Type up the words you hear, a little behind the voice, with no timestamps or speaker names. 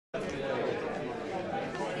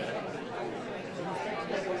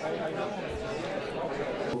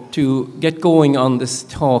to get going on this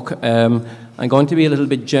talk, I'm going to be a little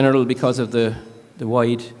bit general because of the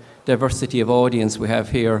wide diversity of audience we have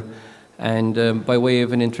here. And by way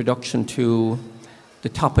of an introduction to the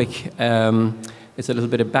topic, it's a little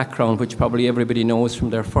bit of background, which probably everybody knows from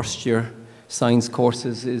their first year science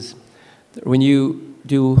courses, is when you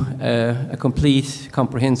do a complete,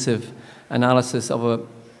 comprehensive analysis of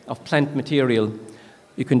plant material,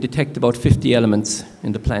 you can detect about 50 elements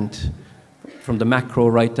in the plant, from the macro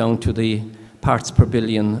right down to the parts per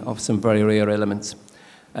billion of some very rare elements,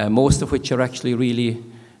 most of which are actually really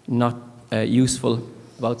not useful.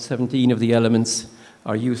 About 17 of the elements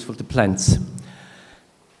are useful to plants.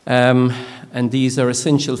 And these are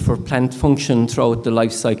essential for plant function throughout the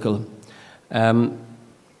life cycle. And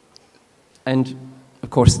of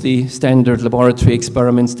course, the standard laboratory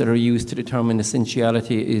experiments that are used to determine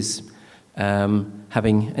essentiality is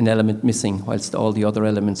having an element missing whilst all the other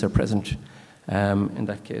elements are present. In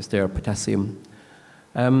that case, they are potassium.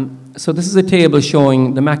 So this is a table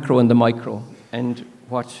showing the macro and the micro. And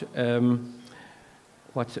what I'm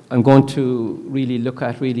going to really look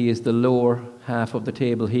at really is the lower half of the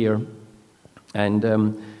table here.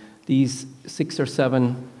 And these 6 or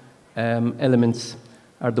 7 elements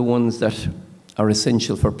are the ones that are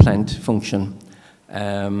essential for plant function.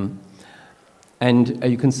 And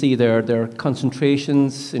you can see there are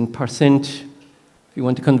concentrations in percent. If you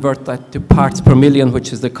want to convert that to parts per million,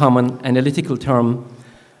 which is the common analytical term,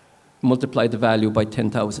 multiply the value by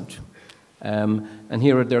 10,000. And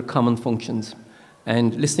here are their common functions.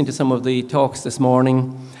 And listening to some of the talks this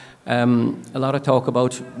morning, a lot of talk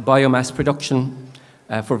about biomass production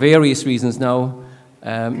for various reasons now,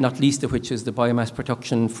 not least of which is the biomass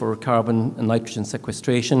production for carbon and nitrogen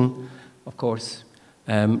sequestration. Of course,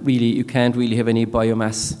 really, you can't really have any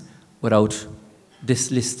biomass without this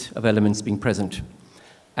list of elements being present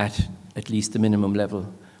at least the minimum level.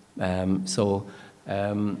 It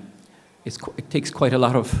takes quite a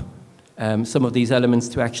lot of some of these elements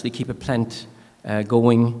to actually keep a plant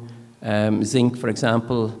going. Zinc, for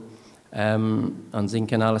example, on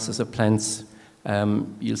zinc analysis of plants,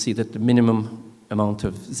 you'll see that the minimum amount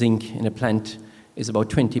of zinc in a plant is about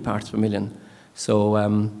 20 parts per million.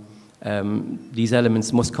 So these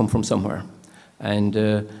elements must come from somewhere. And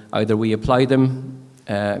either we apply them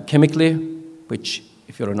chemically, which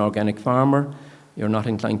if you're an organic farmer, you're not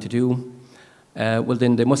inclined to do, well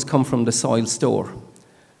then they must come from the soil store.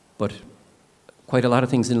 But quite a lot of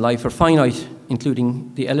things in life are finite,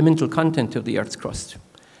 including the elemental content of the Earth's crust.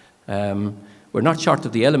 We're not short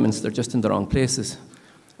of the elements, they're just in the wrong places,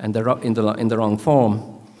 and they're in the wrong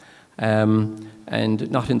form,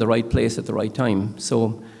 and not in the right place at the right time.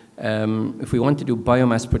 So if we want to do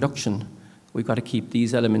biomass production, we've got to keep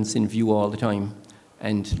these elements in view all the time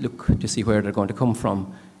and look to see where they're going to come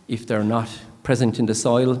from. If they're not present in the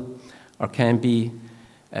soil or can be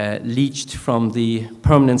leached from the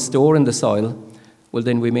permanent store in the soil, well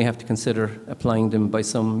then we may have to consider applying them by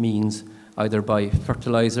some means, either by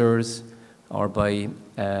fertilizers or by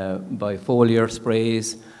foliar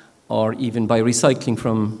sprays, or even by recycling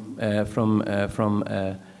from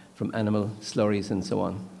animal slurries and so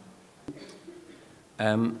on.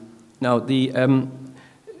 Now the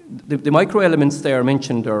microelements there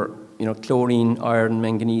mentioned are, chlorine, iron,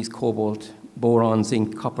 manganese, cobalt, boron,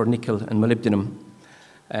 zinc, copper, nickel, and molybdenum.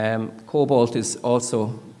 Cobalt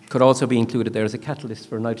could also be included there as a catalyst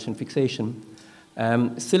for nitrogen fixation.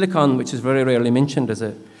 Silicon, which is very rarely mentioned as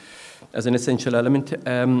an essential element,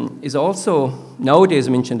 is also nowadays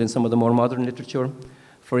mentioned in some of the more modern literature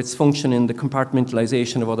for its function in the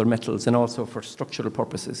compartmentalization of other metals and also for structural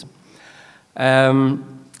purposes.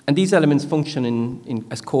 And these elements function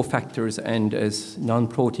as cofactors and as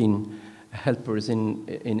non-protein helpers in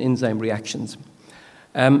enzyme reactions.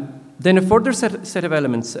 Then a further set of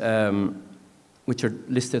elements which are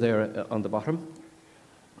listed there on the bottom.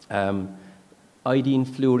 Iodine,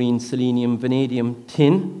 fluorine, selenium, vanadium,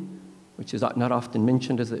 tin, which is not often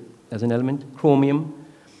mentioned as an element, chromium,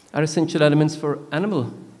 are essential elements for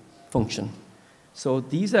animal function. So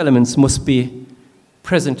these elements must be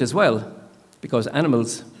present as well, because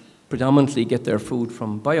animals predominantly get their food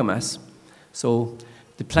from biomass. So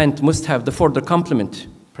the plant must have the further complement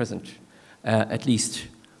present, at least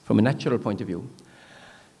from a natural point of view.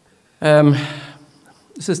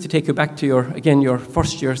 This is to take you back to your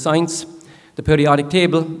first year science, the periodic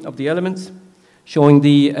table of the elements, showing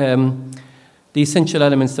the essential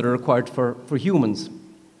elements that are required for humans,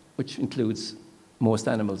 which includes most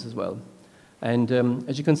animals as well. And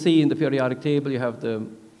as you can see in the periodic table, you have the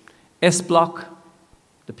S block,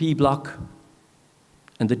 the P block,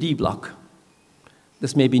 and the D block.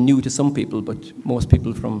 This may be new to some people, but most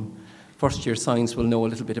people from first-year science will know a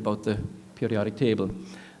little bit about the periodic table.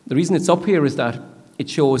 The reason it's up here is that it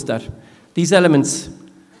shows that these elements,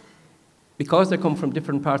 because they come from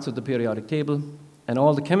different parts of the periodic table and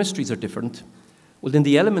all the chemistries are different, well, then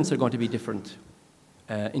the elements are going to be different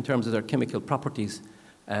in terms of their chemical properties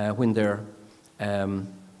when they're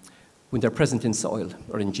present in soil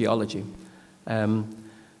or in geology.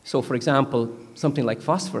 So, for example, something like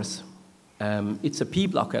phosphorus, it's a P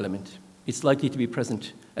block element. It's likely to be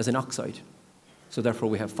present as an oxide. So therefore,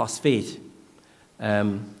 we have phosphate.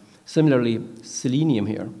 Similarly, selenium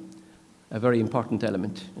here, a very important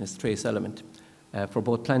element, a trace element, for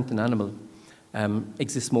both plant and animal,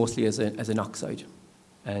 exists mostly as an oxide.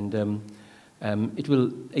 And it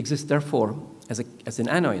will exist, therefore, as an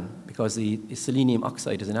anion, because the selenium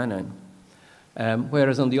oxide is an anion.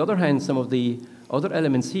 Whereas, on the other hand, some of the other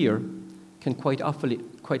elements here can quite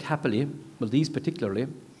happily, well, these particularly,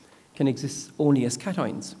 can exist only as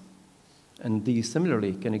cations. And these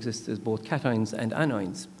similarly can exist as both cations and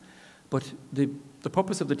anions. But the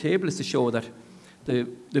purpose of the table is to show that the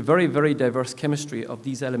very, very diverse chemistry of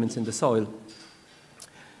these elements in the soil,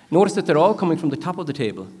 notice that they're all coming from the top of the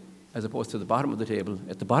table as opposed to the bottom of the table.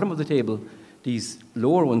 At the bottom of the table, these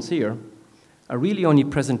lower ones here are really only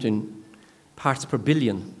present in parts per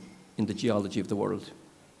billion in the geology of the world,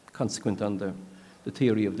 consequent on the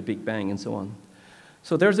theory of the Big Bang and so on.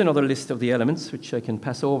 So there's another list of the elements, which I can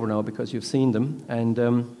pass over now because you've seen them. And,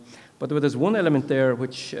 but there's one element there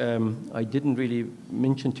which I didn't really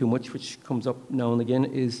mention too much, which comes up now and again,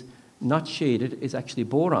 is not shaded, is actually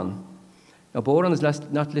boron. Now, boron is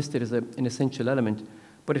not listed as an essential element,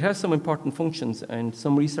 but it has some important functions, and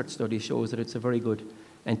some research study shows that it's a very good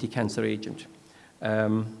anti-cancer agent.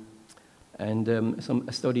 A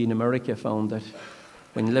study in America found that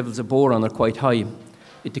when levels of boron are quite high,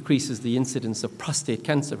 it decreases the incidence of prostate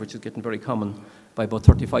cancer, which is getting very common, by about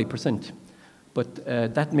 35%. But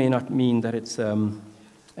that may not mean that it's an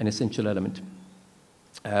essential element.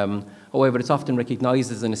 However, it's often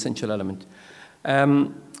recognized as an essential element.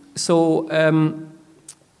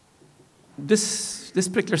 This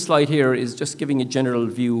particular slide here is just giving a general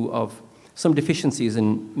view of some deficiencies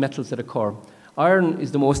in metals that occur. Iron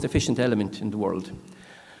is the most efficient element in the world.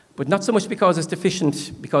 But not so much because it's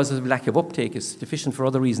deficient because of lack of uptake. It's deficient for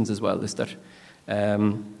other reasons as well. Is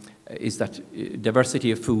that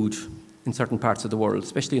diversity of food in certain parts of the world,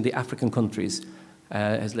 especially in the African countries,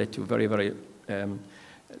 has led to very, very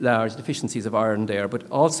large deficiencies of iron there. But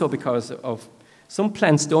also because of some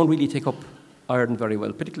plants don't really take up iron very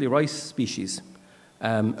well, particularly rice species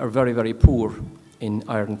are very, very poor in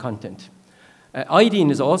iron content.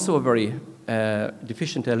 Iodine is also a very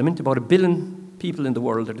deficient element. About 1 billion people in the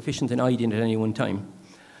world are deficient in iodine at any one time.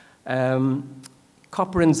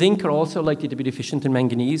 Copper and zinc are also likely to be deficient in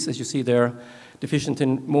manganese, as you see they're deficient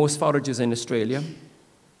in most forages in Australia.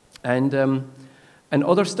 And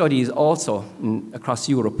other studies also across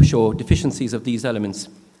Europe show deficiencies of these elements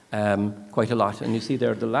quite a lot. And you see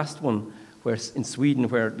there the last one, where in Sweden,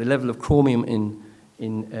 where the level of chromium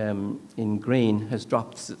in grain has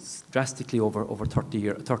dropped drastically over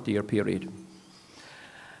 30-year period.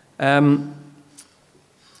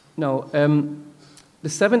 Now, the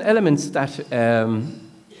seven elements that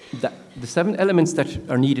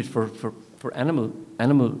are needed for animal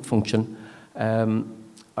function are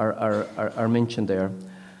mentioned there,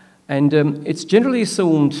 and it's generally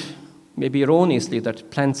assumed, maybe erroneously, that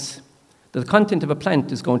the content of a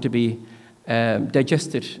plant is going to be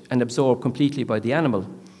digested and absorbed completely by the animal.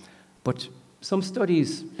 But some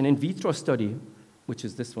studies, an in vitro study, which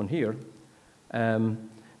is this one here,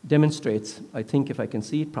 demonstrates, I think if I can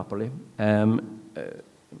see it properly,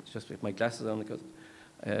 just with my glasses on because,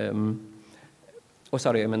 oh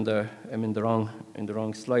sorry, I'm in the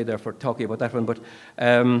wrong slide there for talking about that one. But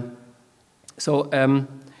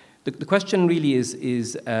the question really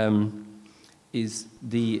is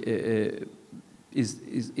the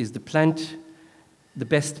plant the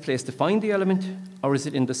best place to find the element, or is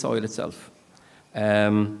it in the soil itself?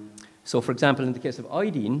 So, for example, in the case of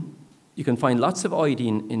iodine, you can find lots of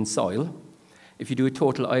iodine in soil if you do a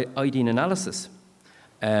total iodine analysis.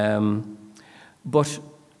 But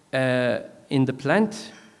in the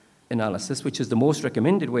plant analysis, which is the most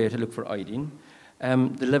recommended way to look for iodine,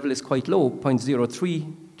 the level is quite low,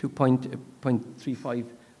 0.03 to 0.35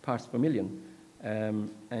 parts per million.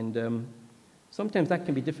 Sometimes that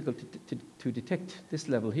can be difficult to detect, this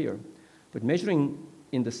level here. But measuring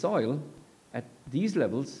in the soil at these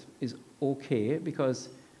levels is okay because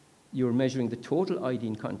you're measuring the total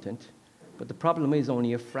iodine content, but the problem is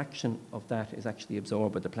only a fraction of that is actually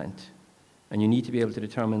absorbed by the plant. And you need to be able to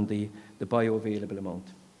determine the bioavailable amount.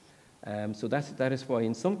 So that is why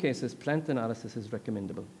in some cases plant analysis is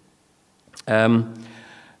recommendable.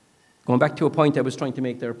 Going back to a point I was trying to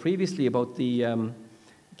make there previously about the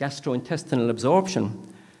gastrointestinal absorption,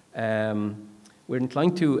 we're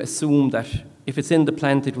inclined to assume that if it's in the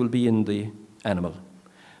plant, it will be in the animal.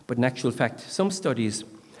 But in actual fact, some studies,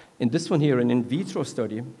 in this one here, an in vitro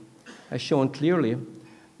study, has shown clearly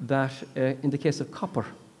that in the case of copper,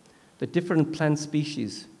 the different plant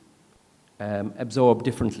species absorb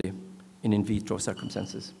differently in vitro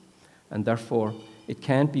circumstances. And therefore, it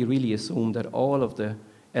can't be really assumed that all of the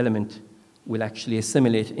element will actually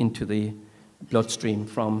assimilate into the bloodstream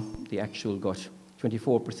from the actual gut.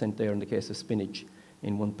 24% there in the case of spinach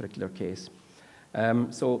in one particular case.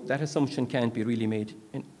 So that assumption can't be really made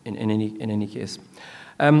in any case.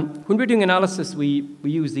 When we're doing analysis, we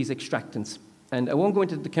use these extractants. And I won't go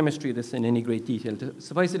into the chemistry of this in any great detail.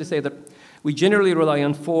 Suffice it to say that we generally rely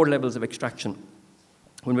on 4 levels of extraction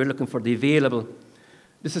when we're looking for the available.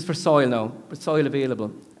 This is for soil now, for soil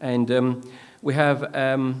available. And we have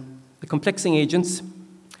the complexing agents.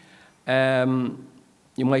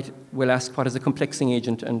 You might well ask, what is a complexing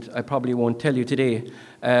agent? And I probably won't tell you today.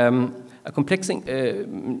 A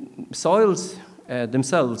complexing, soils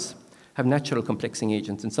themselves have natural complexing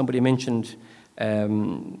agents. And somebody mentioned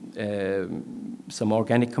some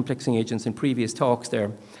organic complexing agents in previous talks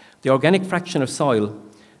there. The organic fraction of soil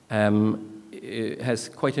has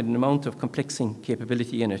quite an amount of complexing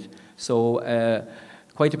capability in it. So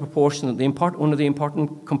quite a proportion, one of the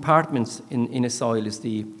important compartments in a soil is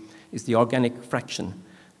the organic fraction.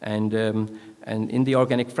 And in the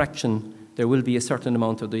organic fraction, there will be a certain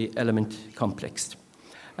amount of the element complexed.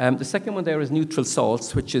 The second one there is neutral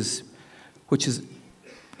salts, which is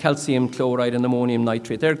calcium chloride and ammonium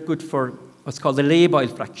nitrate. They're good for what's called the labile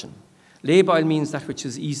fraction. Labile means that which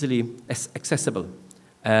is easily accessible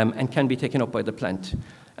and can be taken up by the plant.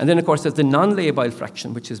 And then, of course, there's the non-labile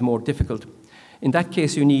fraction, which is more difficult. In that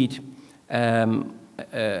case, you need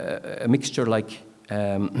a mixture like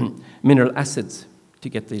mineral acids to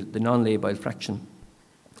get the non-labile fraction.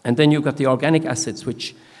 And then you've got the organic acids,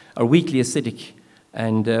 which are weakly acidic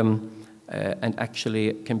and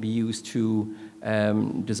actually can be used to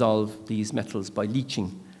dissolve these metals by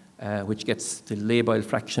leaching, which gets the labile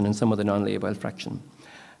fraction and some of the non-labile fraction.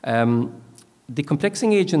 The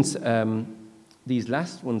complexing agents, these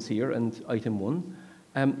last ones here and item 1,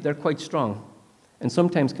 they're quite strong and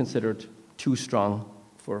sometimes considered too strong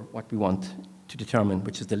for what we want to determine,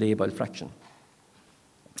 which is the labile fraction.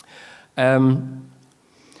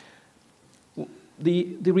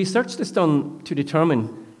 The research that's done to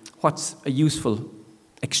determine what's a useful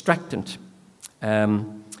extractant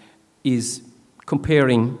is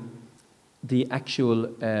comparing the actual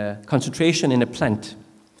concentration in a plant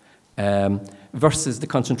versus the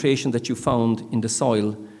concentration that you found in the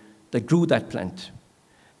soil that grew that plant.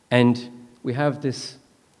 And we have this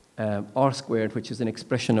R squared, which is an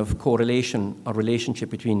expression of correlation or relationship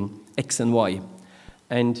between X and Y.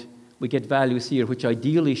 And we get values here which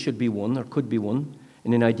ideally should be 1 or could be 1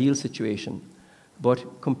 in an ideal situation.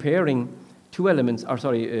 But comparing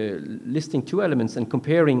listing 2 elements and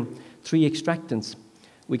comparing 3 extractants,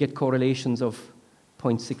 we get correlations of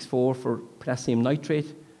 0.64 for potassium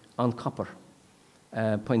nitrate on copper,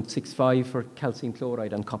 0.65 for calcium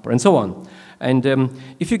chloride on copper, and so on. And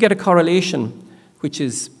if you get a correlation which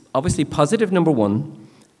is obviously positive, number 1,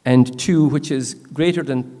 and 2, which is greater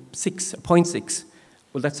than 0.6,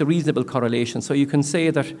 well, that's a reasonable correlation. So you can say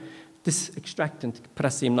that this extractant,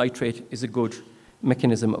 potassium nitrate, is a good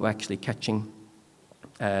mechanism of actually catching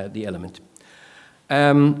the element.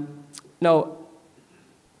 Now,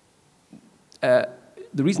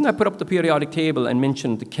 the reason I put up the periodic table and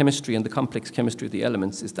mentioned the chemistry and the complex chemistry of the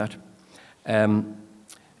elements is that the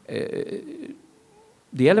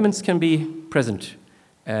elements can be present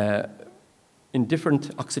in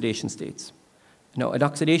different oxidation states. Now, an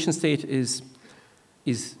oxidation state is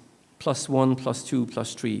 +1, +2,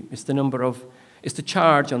 +3. It's the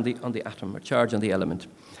charge on the atom or charge on the element.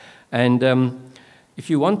 And if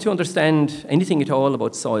you want to understand anything at all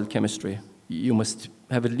about soil chemistry, you must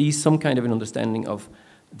have at least some kind of an understanding of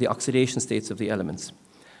the oxidation states of the elements.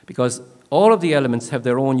 Because all of the elements have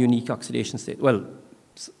their own unique oxidation state. Well,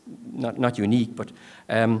 not unique, but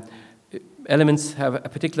elements have a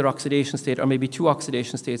particular oxidation state, or maybe 2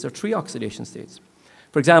 oxidation states, or 3 oxidation states.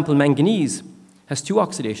 For example, manganese has 2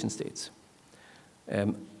 oxidation states,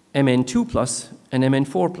 Mn2+ and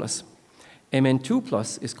Mn4+.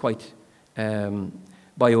 Mn2+ is quite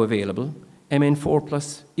bioavailable.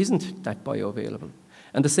 Mn4+ isn't that bioavailable.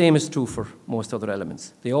 And the same is true for most other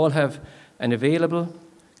elements. They all have an available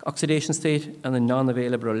oxidation state and a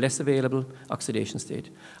non-available or less available oxidation state.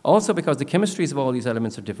 Also because the chemistries of all these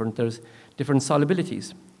elements are different, there's different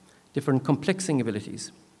solubilities, different complexing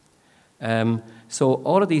abilities. So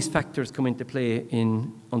all of these factors come into play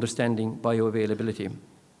in understanding bioavailability.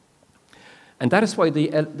 And that is why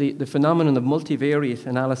the phenomenon of multivariate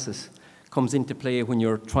analysis comes into play when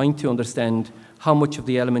you're trying to understand how much of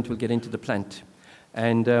the element will get into the plant.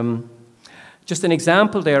 And just an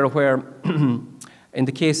example there where in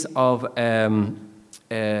the case of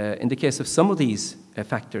some of these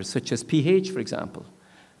factors, such as pH, for example,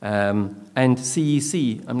 and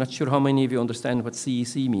CEC, I'm not sure how many of you understand what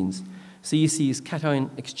CEC means. CEC is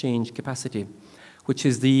cation exchange capacity, which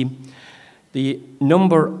is the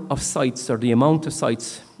number of sites, or the amount of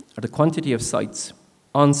sites, or the quantity of sites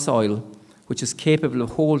on soil which is capable of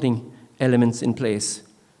holding elements in place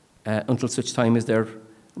until such time as they're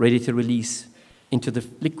ready to release into the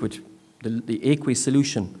liquid, the aqueous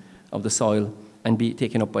solution of the soil, and be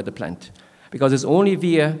taken up by the plant. Because it's only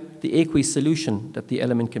via the aqueous solution that the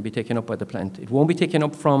element can be taken up by the plant. It won't be taken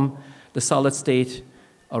up from the solid state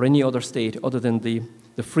or any other state other than the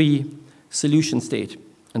free solution state.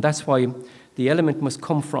 And that's why the element must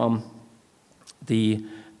come from the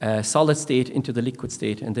solid state into the liquid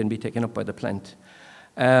state and then be taken up by the plant.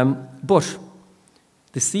 But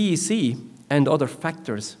the CEC and other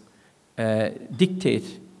factors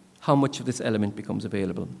dictate how much of this element becomes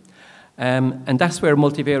available. And that's where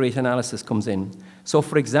multivariate analysis comes in. So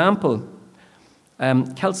for example,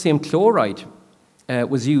 calcium chloride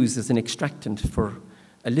was used as an extractant for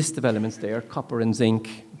a list of elements there, copper and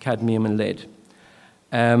zinc, cadmium and lead.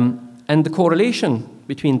 And the correlation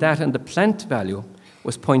between that and the plant value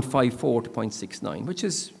was 0.54 to 0.69, which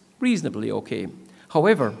is reasonably okay.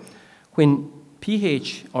 However, when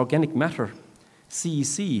pH, organic matter,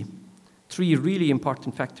 CEC, three really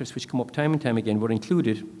important factors which come up time and time again were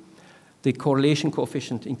included, the correlation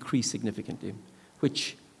coefficient increased significantly,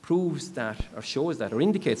 which proves that, or shows that, or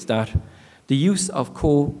indicates that the use of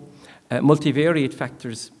multivariate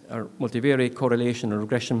factors, or multivariate correlation or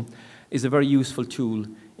regression, is a very useful tool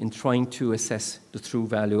in trying to assess the true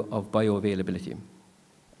value of bioavailability.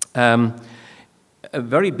 A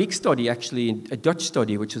very big study, actually, a Dutch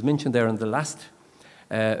study, which was mentioned there in the last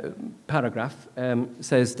paragraph,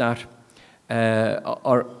 says that,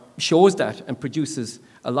 or shows that, and produces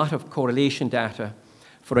a lot of correlation data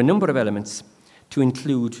for a number of elements to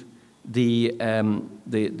include the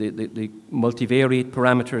multivariate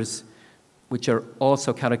parameters, which are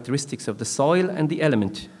also characteristics of the soil and the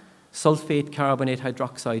element. Sulfate, carbonate,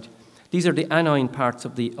 hydroxide. These are the anion parts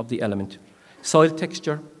of the element. Soil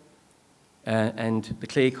texture and the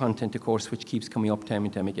clay content, of course, which keeps coming up time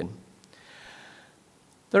and time again.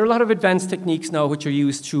 There are a lot of advanced techniques now which are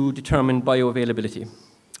used to determine bioavailability.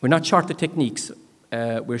 We're not short of techniques.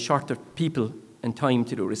 We're short of people and time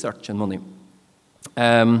to do research and money.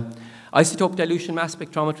 Isotope dilution mass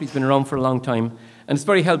spectrometry has been around for a long time, and it's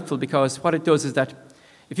very helpful because what it does is that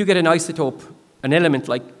if you get an isotope, an element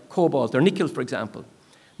like cobalt or nickel, for example,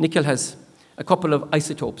 nickel has a couple of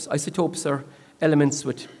isotopes. Isotopes are elements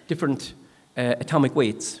with different atomic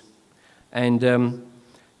weights. And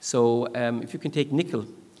so if you can take nickel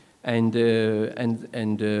and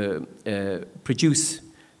produce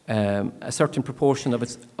a certain proportion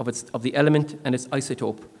of the element and its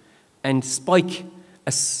isotope, and spike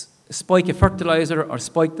a fertilizer or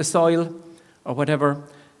spike the soil or whatever,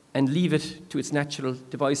 and leave it to its natural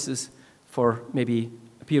devices for maybe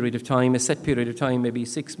a period of time, a set period of time, maybe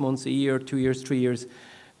 6 months, a year, 2 years, 3 years,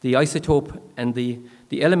 the isotope and the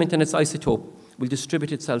element and its isotope will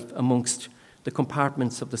distribute itself amongst the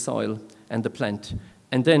compartments of the soil and the plant.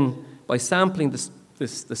 And then by sampling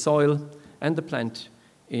the soil and the plant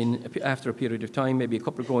after a period of time, maybe a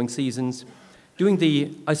couple of growing seasons, doing the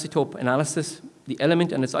isotope analysis, the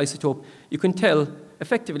element and its isotope, you can tell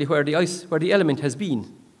effectively where the element has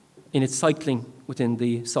been in its cycling within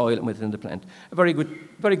the soil and within the plant. A very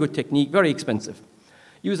good technique, very expensive.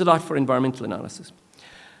 Used a lot for environmental analysis.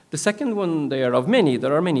 The second one there are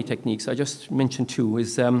many techniques, I just mentioned two,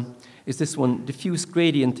 is this one, diffuse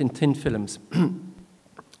gradient in thin films.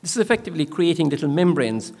 This is effectively creating little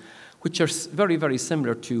membranes which are very, very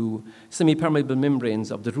similar to semi-permeable membranes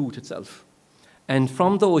of the root itself. And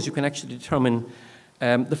from those you can actually determine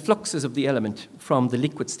the fluxes of the element from the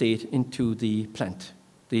liquid state into the plant,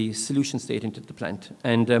 the solution state into the plant.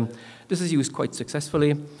 And this is used quite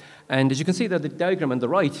successfully. And as you can see that the diagram on the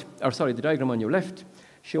right, or sorry, the diagram on your left,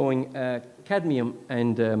 showing cadmium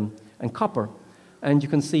and copper. And you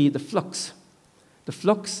can see the flux. The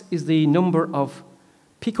flux is the number of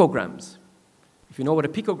picograms. If you know what a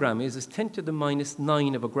picogram is, it's 10 to the minus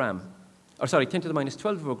 9 of a gram or sorry, 10 to the minus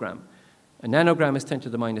 12 of a gram. A nanogram is 10 to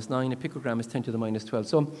the minus 9, a picogram is 10 to the minus 12.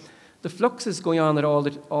 So the flux is going on at all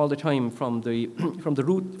the time from the from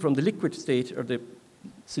the liquid state or the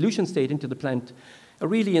solution state into the plant, are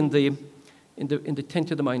really in the 10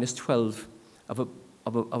 to the minus 12 of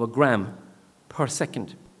a gram per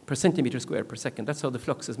second, per centimeter square per second. That's how the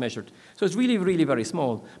flux is measured. So it's really, really very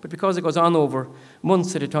small. But because it goes on over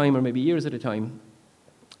months at a time or maybe years at a time,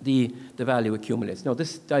 the value accumulates. Now,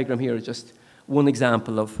 this diagram here is just one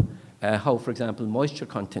example of how, for example, moisture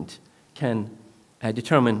content can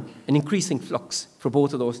determine an increasing flux for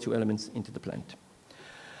both of those two elements into the plant.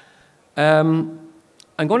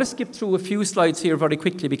 I'm going to skip through a few slides here very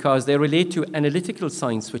quickly because they relate to analytical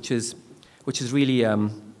science, which is really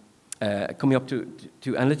coming up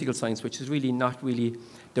to analytical science, which is really not really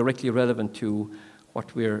directly relevant to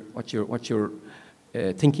what you're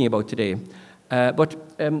thinking about today. But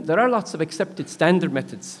there are lots of accepted standard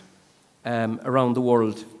methods around the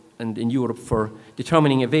world and in Europe for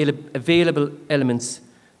determining available elements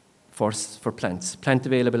for plants, plant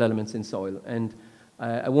available elements in soil. And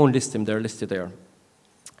I won't list them, they're listed there.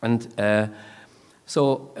 And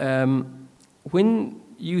when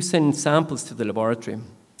you send samples to the laboratory,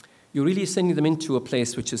 you're really sending them into a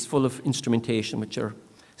place which is full of instrumentation, which are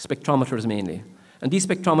spectrometers mainly. And these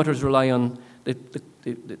spectrometers rely on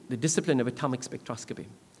the discipline of atomic spectroscopy.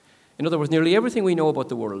 In other words, nearly everything we know about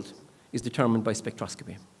the world is determined by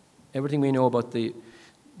spectroscopy. Everything we know about the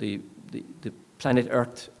planet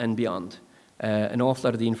Earth and beyond. An awful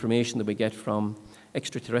lot of the information that we get from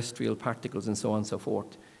extraterrestrial particles and so on and so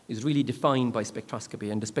forth is really defined by spectroscopy.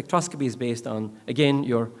 And the spectroscopy is based on, again,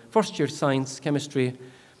 your first year science, chemistry,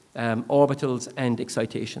 orbitals, and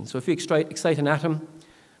excitation. So if you excite an atom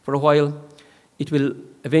for a while, it will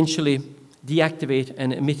eventually deactivate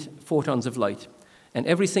and emit photons of light. And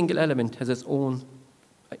every single element has its own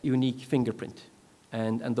unique fingerprint.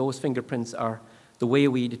 And those fingerprints are the way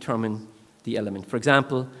we determine the element. For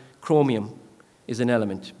example, chromium is an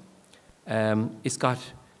element. It's got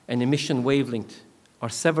an emission wavelength, or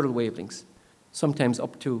several wavelengths, sometimes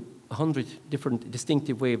up to 100 different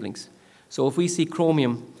distinctive wavelengths. So if we see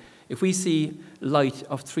chromium, if we see light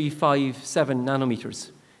of 3, 5, 7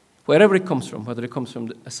 nanometers, wherever it comes from, whether it comes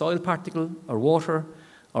from a soil particle, or water,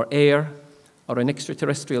 or air, or an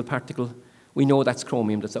extraterrestrial particle, we know that's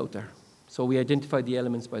chromium that's out there. So we identify the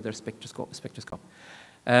elements by their spectroscope.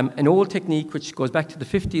 An old technique which goes back to the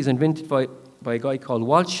 50s, invented by a guy called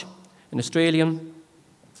Walsh, an Australian,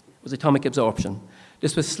 was atomic absorption.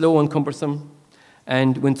 This was slow and cumbersome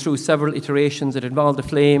and went through several iterations. It involved a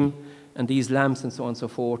flame and these lamps and so on and so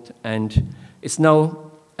forth. And it's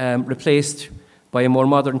now replaced by a more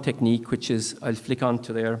modern technique, which is, I'll flick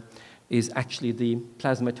onto there, is actually the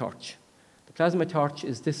plasma torch. The plasma torch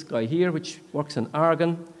is this guy here, which works on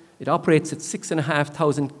argon. It operates at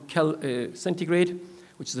 6,500 centigrade,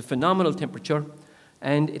 which is a phenomenal temperature,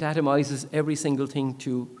 and it atomizes every single thing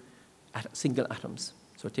to single atoms.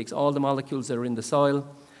 So it takes all the molecules that are in the soil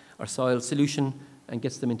or soil solution and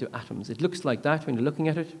gets them into atoms. It looks like that when you're looking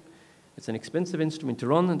at it. It's an expensive instrument to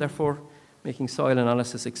run, and therefore making soil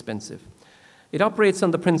analysis expensive. It operates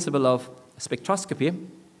on the principle of spectroscopy,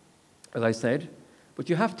 as I said, but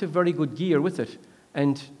you have to have very good gear with it.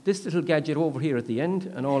 And this little gadget over here at the end,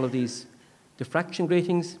 and all of these diffraction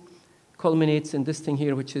gratings, culminates in this thing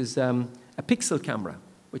here, which is a pixel camera,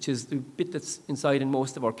 which is the bit that's inside in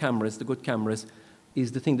most of our cameras, the good cameras,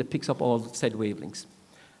 is the thing that picks up all the said wavelengths.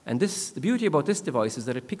 And the beauty about this device is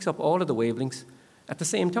that it picks up all of the wavelengths at the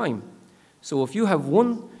same time. So if you have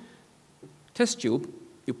one test tube,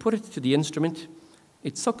 you put it to the instrument,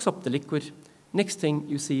 it sucks up the liquid, next thing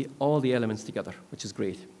you see all the elements together, which is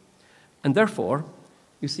great. And therefore,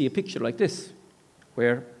 you see a picture like this,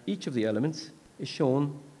 where each of the elements is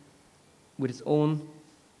shown with its own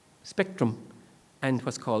spectrum and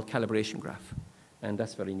what's called calibration graph. And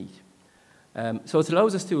that's very neat. So it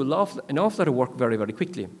allows us to do an awful lot of work very, very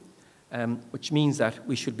quickly, which means that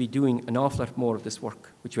we should be doing an awful lot more of this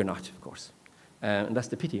work, which we're not, of course. And that's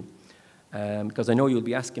the pity, because I know you'll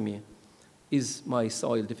be asking me, is my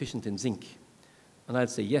soil deficient in zinc? And I'd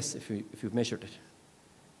say yes, if you've measured it.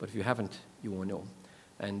 But if you haven't, you won't know.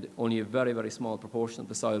 And only a very, very small proportion of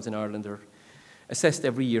the soils in Ireland are assessed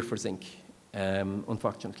every year for zinc,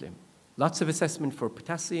 unfortunately. Lots of assessment for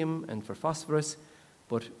potassium and for phosphorus,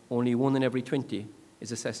 but only 1 in every 20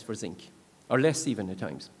 is assessed for zinc, or less even at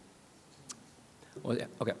times. Oh, yeah,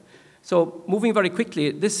 okay. So moving very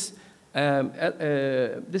quickly, this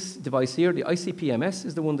device here, the ICP-MS,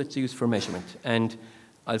 is the one that's used for measurement. And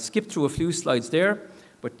I'll skip through a few slides there,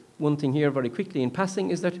 but one thing here very quickly in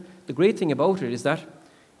passing is that the great thing about it is that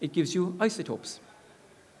it gives you isotopes.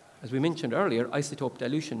 as we mentioned earlier, isotope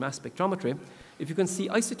dilution mass spectrometry, if you can see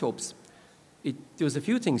isotopes, it does a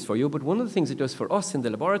few things for you, but one of the things it does for us in the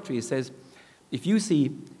laboratory is says, if you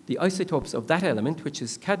see the isotopes of that element, which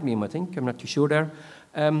is cadmium, I think, I'm not too sure there,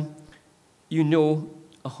 you know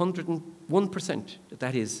 101% that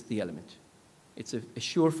that is the element. It's a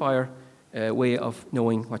surefire way of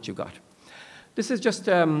knowing what you got. This is just,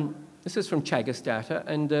 this is from Chagas data,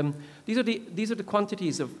 and these are the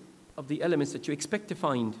quantities of the elements that you expect to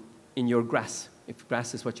find in your grass, if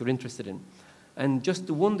grass is what you're interested in. And just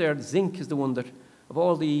the one there, zinc, is the one that, of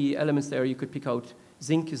all the elements there you could pick out,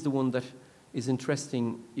 zinc is the one that is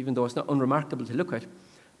interesting, even though it's not unremarkable to look at,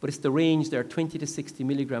 but it's the range there, 20 to 60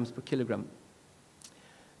 milligrams per kilogram.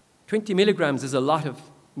 20 milligrams is a lot of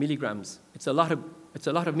milligrams. It's a lot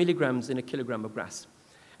of milligrams in a kilogram of grass,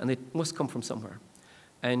 and it must come from somewhere.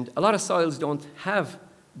 And a lot of soils don't have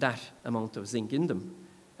that amount of zinc in them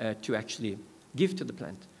to actually give to the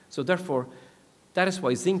plant. So therefore, that is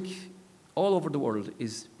why zinc all over the world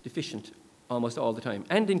is deficient almost all the time,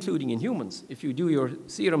 and including in humans. If you do your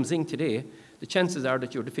serum zinc today, the chances are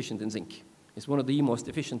that you're deficient in zinc. It's one of the most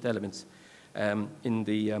deficient elements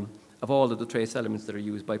of all of the trace elements that are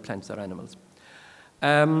used by plants or animals.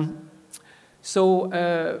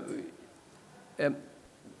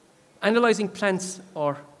 Analyzing plants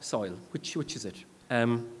or soil, which is it?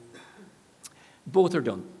 Both are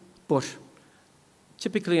done, but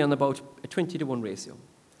typically on about a 20-to-1 ratio.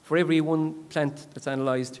 For every one plant that's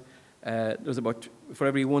analyzed, for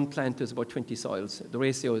every one plant, there's about 20 soils. The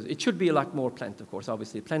ratio is, it should be a lot more plant, of course,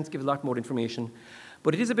 obviously. Plants give a lot more information,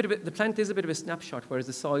 but the plant is a bit of a snapshot, whereas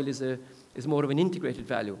the soil is more of an integrated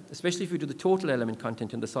value. Especially if you do the total element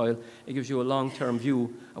content in the soil, it gives you a long-term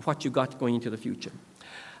view of what you got going into the future.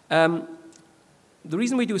 The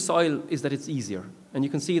reason we do soil is that it's easier, and you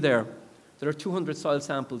can see there are 200 soil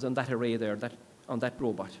samples on that array there, on that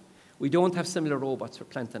robot. We don't have similar robots for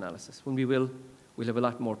plant analysis. When we will, we'll have a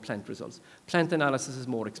lot more plant results. Plant analysis is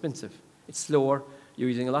more expensive. It's slower. You're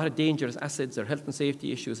using a lot of dangerous acids. There are health and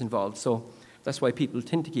safety issues involved. So that's why people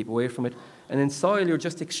tend to keep away from it. And in soil, you're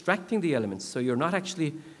just extracting the elements. So you're not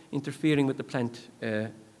actually interfering with the plant,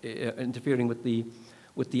 interfering with the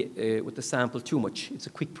sample too much. It's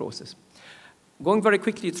a quick process. Going very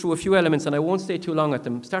quickly through a few elements, and I won't stay too long at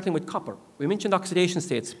them, starting with copper. We mentioned oxidation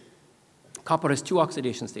states. Copper has two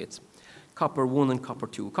oxidation states, copper 1 and copper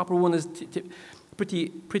 2. Copper 1 is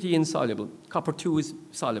pretty insoluble. Copper 2 is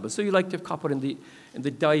soluble. So you like to have copper in the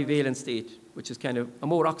divalent state, which is kind of a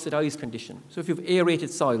more oxidized condition. So if you have aerated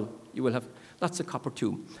soil, you will have lots of copper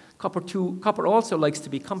 2. Copper also likes to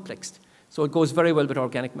be complexed, so it goes very well with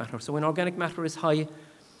organic matter. So when organic matter is high,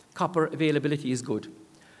 copper availability is good.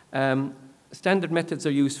 Standard methods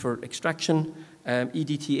are used for extraction,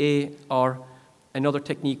 EDTA, or another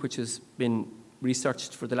technique which has been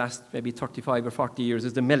researched for the last maybe 35 or 40 years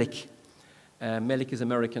is the MELIC. MELIC is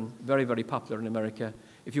American, very, very popular in America.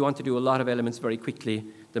 If you want to do a lot of elements very quickly,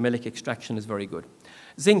 the MELIC extraction is very good.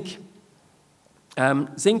 Zinc.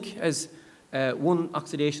 Zinc has one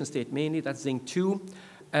oxidation state mainly, that's zinc 2.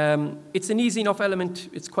 It's an easy enough element.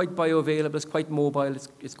 It's quite bioavailable, it's quite mobile,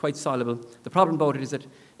 it's quite soluble. The problem about it is that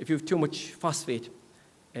if you have too much phosphate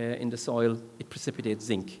in the soil, it precipitates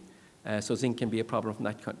zinc. So zinc can be a problem from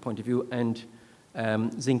that point of view, and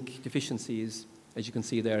zinc deficiency is, as you can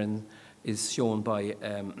see there, is shown by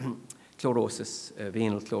chlorosis,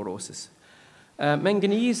 venal chlorosis.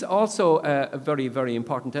 Manganese, also a very, very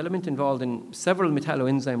important element involved in several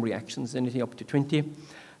metalloenzyme reactions, anything up to 20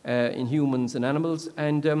 in humans and animals.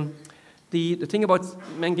 And the thing about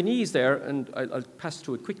manganese there, and I'll pass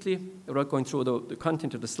through it quickly without going through the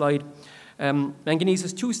content of the slide, manganese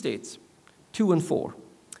has two states, 2 and 4.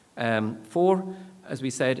 4, as we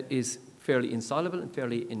said, is fairly insoluble and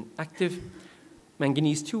fairly inactive.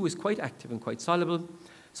 Manganese 2 is quite active and quite soluble.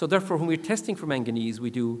 So therefore, when we're testing for manganese,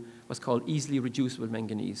 we do what's called easily reducible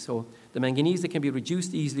manganese. So the manganese that can be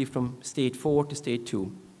reduced easily from state 4 to state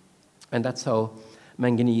 2. And that's how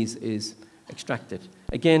manganese is extracted.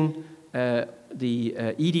 Again, the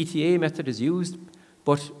EDTA method is used,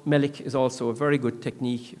 but MELIC is also a very good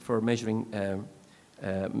technique for measuring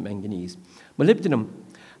manganese. Molybdenum.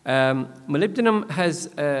 Molybdenum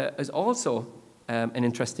is also an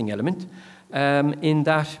interesting element in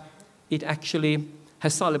that it actually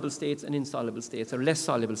has soluble states and insoluble states, or less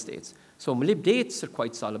soluble states. So molybdates are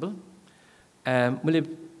quite soluble.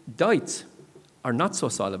 Molybdites are not so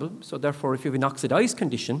soluble, so therefore if you have an oxidized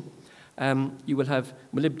condition, you will have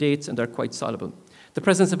molybdates and they're quite soluble. The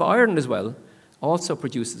presence of iron as well also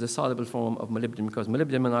produces a soluble form of molybdenum, because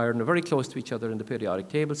molybdenum and iron are very close to each other in the periodic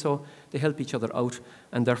table, so they help each other out,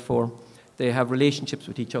 and therefore they have relationships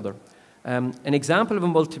with each other. An example of a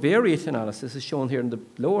multivariate analysis is shown here in the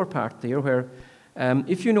lower part there, where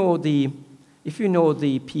if you know the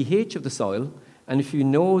pH of the soil, and if you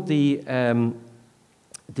know the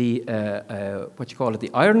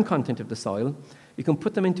iron content of the soil, you can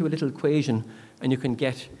put them into a little equation, and you can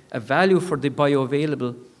get a value for the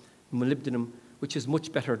bioavailable molybdenum, which is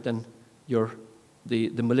much better than the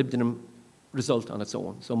molybdenum result on its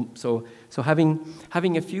own. So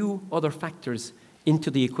having a few other factors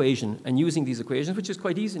into the equation and using these equations, which is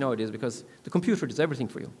quite easy nowadays because the computer does everything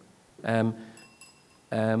for you.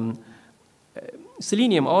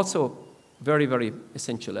 Selenium also very, very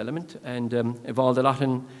essential element, and evolved a lot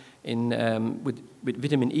with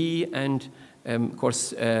vitamin E and of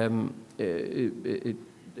course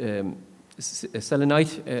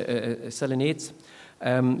selenites.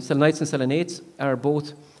 Selenites and seleniates are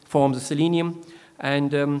both forms of selenium,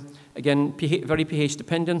 and again, very pH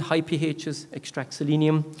dependent. High pHs extract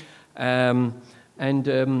selenium, and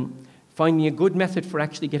finding a good method for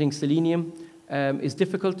actually getting selenium is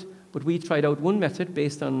difficult, but we tried out one method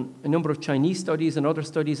based on a number of Chinese studies and other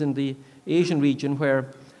studies in the Asian region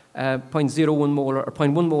where 0.01 molar or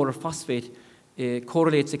 0.1 molar phosphate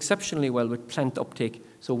correlates exceptionally well with plant uptake.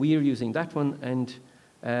 So we are using that one, and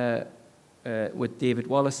with David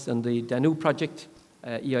Wallace and the Danube project,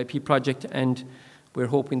 EIP project, and we're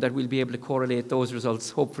hoping that we'll be able to correlate those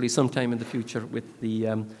results hopefully sometime in the future with the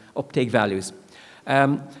uptake values.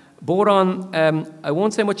 Boron, I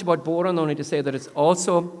won't say much about boron, only to say that it's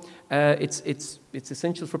also it's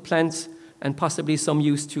essential for plants and possibly some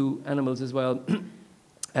use to animals as well.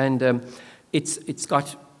 And it's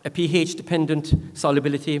got a pH-dependent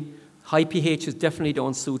solubility. High pHs definitely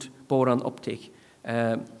don't suit boron uptake.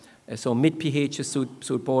 So mid pHs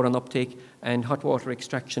suit boron uptake, and hot water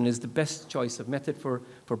extraction is the best choice of method for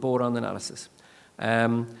boron analysis.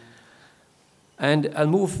 And I'll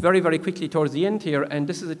move very, very quickly towards the end here, and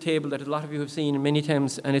this is a table that a lot of you have seen many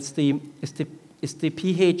times, and it's the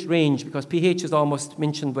pH range, because pH is almost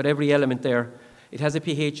mentioned with every element there. It has a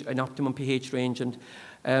pH, an optimum pH range, and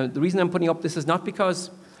the reason I'm putting up this is not because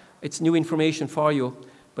it's new information for you,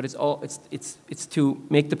 but it's to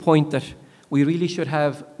make the point that we really should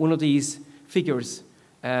have one of these figures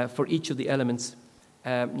for each of the elements,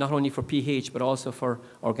 not only for pH, but also for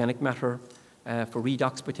organic matter, for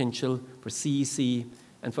redox potential, for CEC,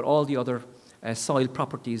 and for all the other soil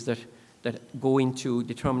properties that go into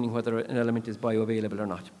determining whether an element is bioavailable or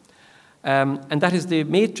not. And that is the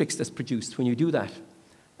matrix that's produced when you do that.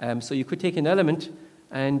 So you could take an element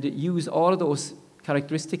and use all of those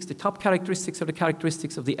characteristics. The top characteristics are the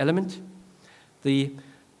characteristics of the element. The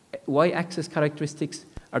y-axis characteristics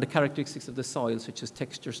are the characteristics of the soil, such as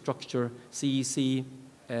texture, structure, CEC,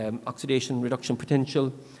 oxidation, reduction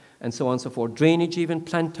potential, and so on and so forth. Drainage even,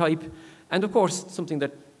 plant type, and of course, something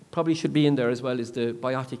that probably should be in there as well is the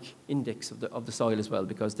biotic index of the soil as well,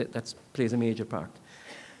 because that plays a major part.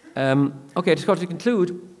 Okay, just to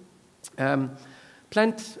conclude,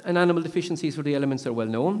 plant and animal deficiencies for the elements are well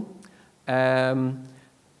known.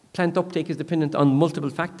 Plant uptake is dependent on multiple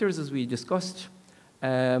factors, as we discussed.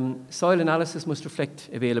 Soil analysis must reflect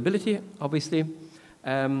availability, obviously.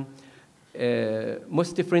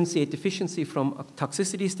 Must differentiate deficiency from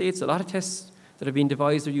toxicity states. A lot of tests that have been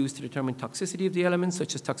devised are used to determine toxicity of the elements,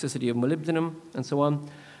 such as toxicity of molybdenum and so on,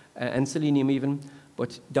 and selenium even.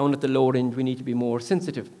 But down at the lower end, we need to be more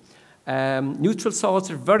sensitive. Neutral salts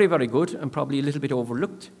are very, very good and probably a little bit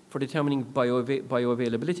overlooked for determining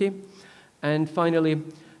bioavailability. And finally,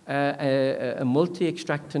 a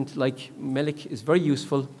multi-extractant like melic is very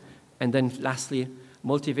useful. And then lastly,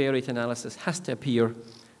 multivariate analysis has to appear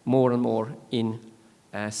more and more in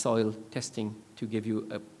soil testing to give you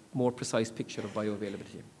a more precise picture of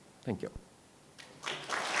bioavailability. Thank you.